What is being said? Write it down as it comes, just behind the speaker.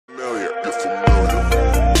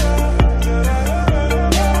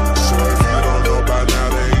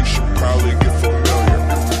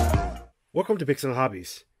Welcome to Pixel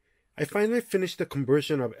Hobbies. I finally finished the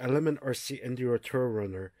conversion of Element RC Enduro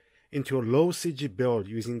Trailrunner into a low CG build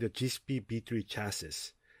using the Gspeed B3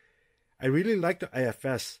 chassis. I really liked the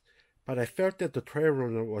IFS, but I felt that the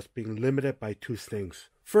Trailrunner was being limited by two things.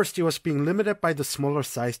 First, it was being limited by the smaller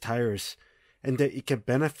size tires, and that it can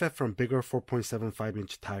benefit from bigger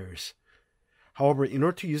 4.75-inch tires. However, in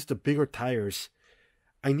order to use the bigger tires,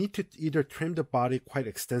 I need to either trim the body quite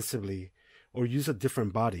extensively or use a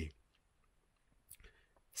different body.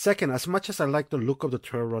 Second, as much as I like the look of the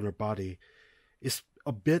Trailrunner body, it's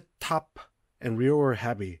a bit top and rear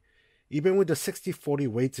heavy. Even with the 60-40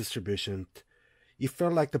 weight distribution, it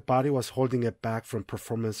felt like the body was holding it back from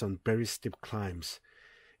performance on very steep climbs.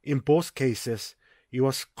 In both cases, it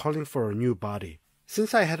was calling for a new body.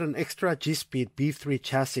 Since I had an extra Gspeed B3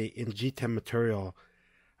 chassis in G10 material,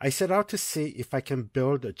 I set out to see if I can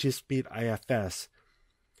build a Gspeed IFS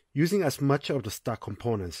using as much of the stock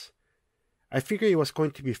components. I figured it was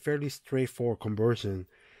going to be fairly straightforward conversion,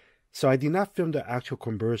 so I did not film the actual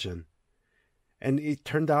conversion, and it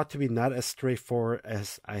turned out to be not as straightforward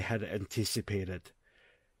as I had anticipated.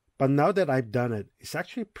 But now that I've done it, it's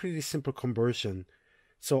actually a pretty simple conversion,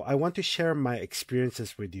 so I want to share my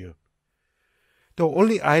experiences with you. The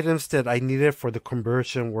only items that I needed for the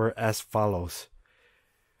conversion were as follows.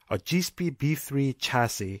 A Gspeed B3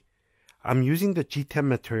 chassis. I'm using the G10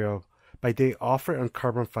 material, but they offer on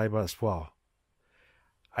carbon fiber as well.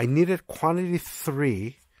 I needed quantity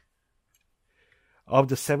 3 of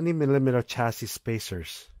the 70mm chassis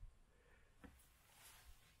spacers.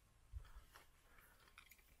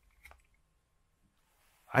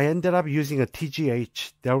 I ended up using a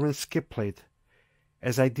TGH Delrin skid plate,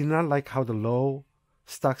 as I did not like how the low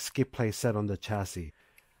stock skid plate sat on the chassis.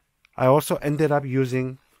 I also ended up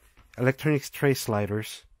using electronics tray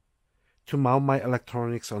sliders to mount my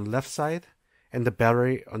electronics on left side and the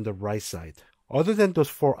battery on the right side. Other than those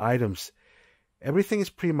 4 items, everything is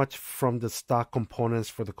pretty much from the stock components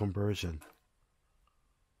for the conversion.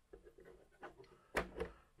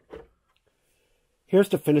 Here's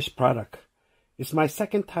the finished product. It's my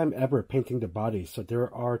second time ever painting the body, so there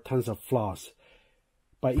are tons of flaws,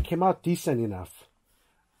 but it came out decent enough.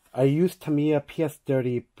 I used Tamiya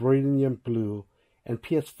PS30 Brilliant Blue and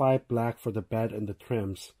PS5 Black for the bed and the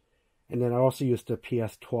trims, and then I also used the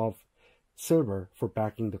PS12 Silver for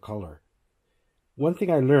backing the color. One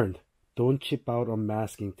thing I learned, don't chip out on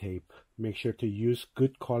masking tape. Make sure to use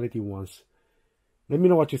good quality ones. Let me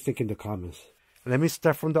know what you think in the comments. Let me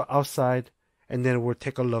start from the outside, and then we'll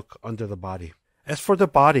take a look under the body. As for the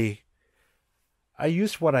body, I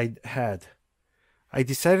used what I had. I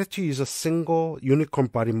decided to use a single unicorn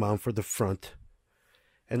body mount for the front,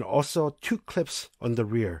 and also 2 clips on the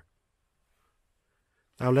rear.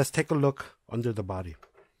 Now let's take a look under the body.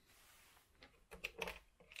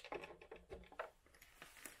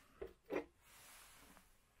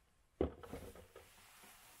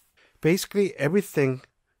 Basically, everything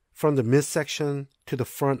from the midsection to the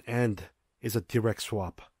front end is a direct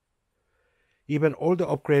swap. Even all the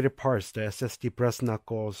upgraded parts, the SSD brass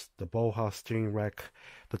knuckles, the Bauhaus steering rack,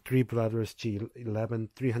 the 3 Brothers G11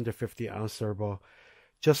 350-ounce servo,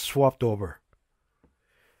 just swapped over.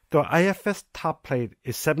 The IFS top plate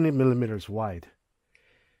is 70mm wide,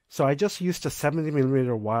 so I just used the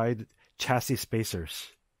 70mm wide chassis spacers.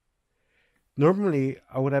 Normally,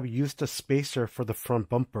 I would have used a spacer for the front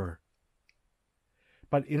bumper,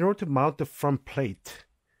 but in order to mount the front plate,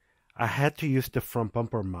 I had to use the front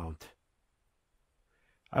bumper mount.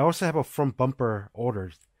 I also have a front bumper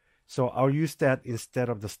ordered, so I'll use that instead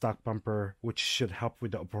of the stock bumper, which should help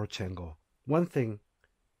with the approach angle. One thing,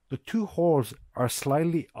 the 2 holes are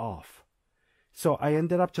slightly off, so I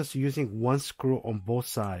ended up just using 1 screw on both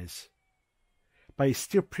sides, but it's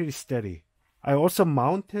still pretty steady. I also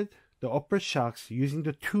mounted the upper shocks using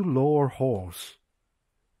the 2 lower holes.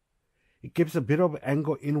 It gives a bit of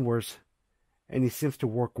angle inwards, and it seems to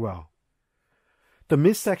work well. The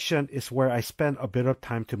midsection is where I spent a bit of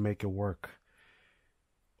time to make it work.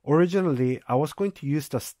 Originally, I was going to use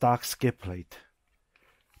the stock skid plate,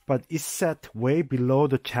 but it's set way below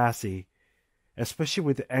the chassis, especially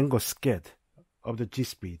with the angle skid of the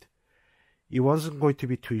Gspeed. It wasn't going to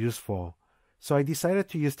be too useful, so I decided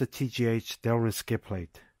to use the TGH Delrin skid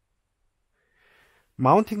plate.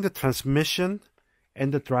 Mounting the transmission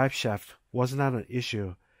and the drive shaft was not an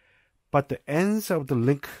issue, but the ends of the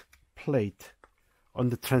link plate on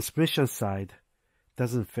the transmission side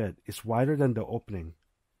doesn't fit. It's wider than the opening.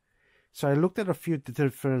 So I looked at a few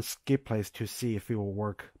different skid plates to see if it will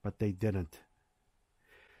work, but they didn't.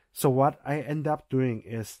 So what I end up doing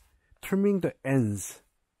is trimming the ends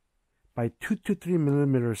by 2 to 3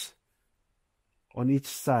 millimeters on each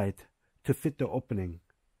side to fit the opening,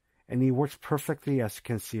 and it works perfectly as you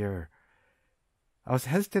can see here. I was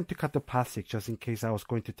hesitant to cut the plastic just in case I was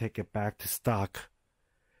going to take it back to stock,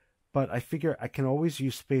 but I figure I can always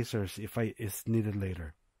use spacers if it's needed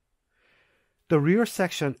later. The rear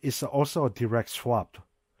section is also a direct swap.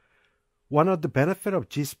 One of the benefits of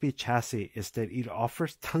Gspeed chassis is that it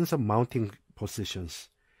offers tons of mounting positions.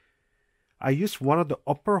 I used one of the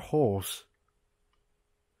upper holes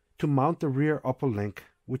to mount the rear upper link,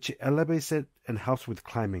 which elevates it and helps with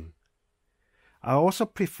climbing. I also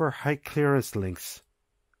prefer high clearance links,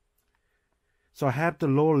 so I have the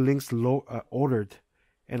lower links ordered,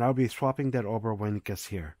 and I'll be swapping that over when it gets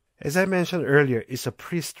here. As I mentioned earlier, it's a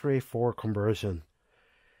pretty straightforward conversion.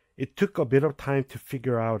 It took a bit of time to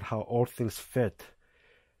figure out how all things fit,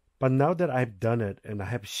 but now that I've done it and I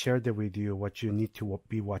have shared it with you what you need to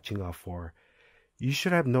be watching out for, you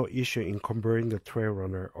should have no issue in converting the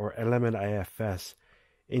Trailrunner or Element IFS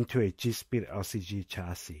into a Gspeed LCG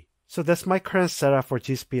chassis. So that's my current setup for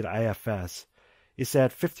Gspeed IFS. It's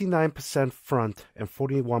at 59% front and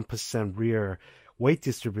 41% rear weight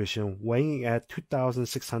distribution, weighing at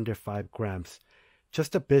 2,605 grams,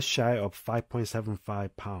 just a bit shy of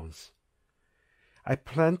 5.75 pounds. I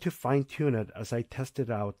plan to fine-tune it as I test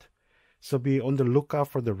it out, so be on the lookout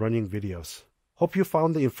for the running videos. Hope you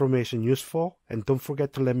found the information useful, and don't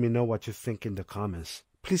forget to let me know what you think in the comments.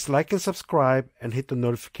 Please like and subscribe and hit the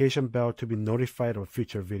notification bell to be notified of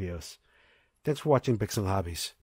future videos. Thanks for watching Baeksang Hobbies.